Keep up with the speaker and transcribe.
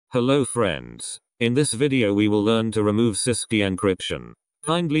Hello friends. In this video we will learn to remove syskey'd encryption.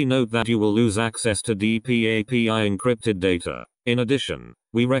 Kindly note that you will lose access to DPAPI encrypted data. In addition,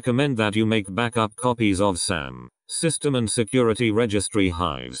 we recommend that you make backup copies of SAM, System and Security Registry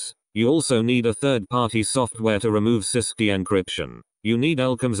hives. You also need a third-party software to remove syskey'd encryption. You need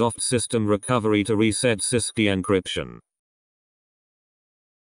Elcomsoft System Recovery to reset syskey'd encryption.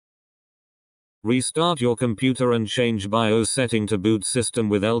 Restart your computer and change BIOS setting to boot system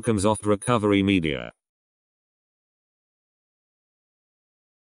with Elcomsoft Recovery Media.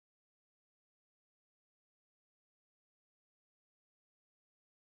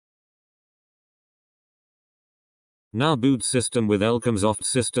 Now boot system with Elcomsoft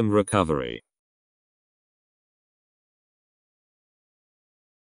System Recovery.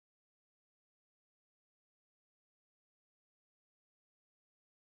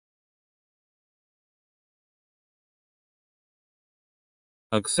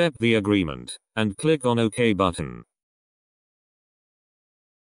 Accept the agreement, and click on OK button.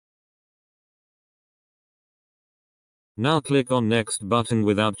 Now click on Next button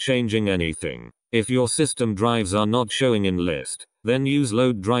without changing anything. If your system drives are not showing in list, then use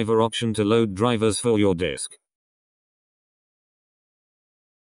Load Driver option to load drivers for your disk.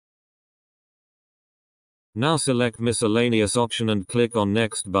 Now select Miscellaneous option and click on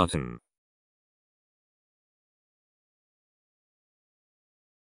Next button.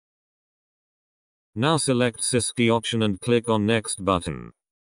 Now select syskey'd option and click on Next button.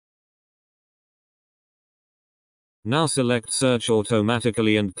 Now select Search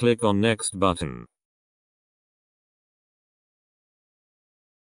automatically and click on Next button.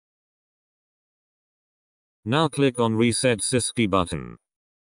 Now click on Reset syskey'd button.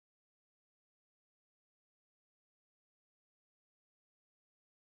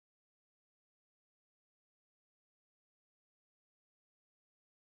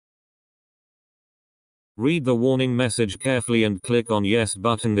 Read the warning message carefully and click on Yes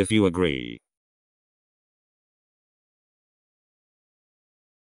button if you agree.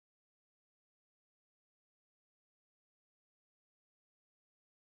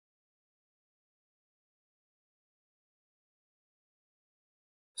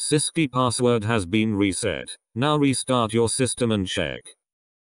 Syskey'd password has been reset. Now restart your system and check.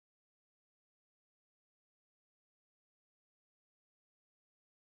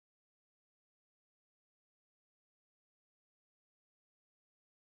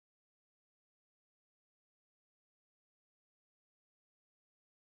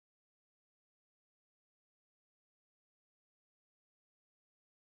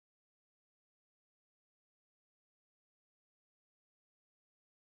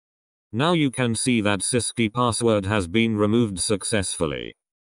 Now you can see that syskey'd password has been removed successfully.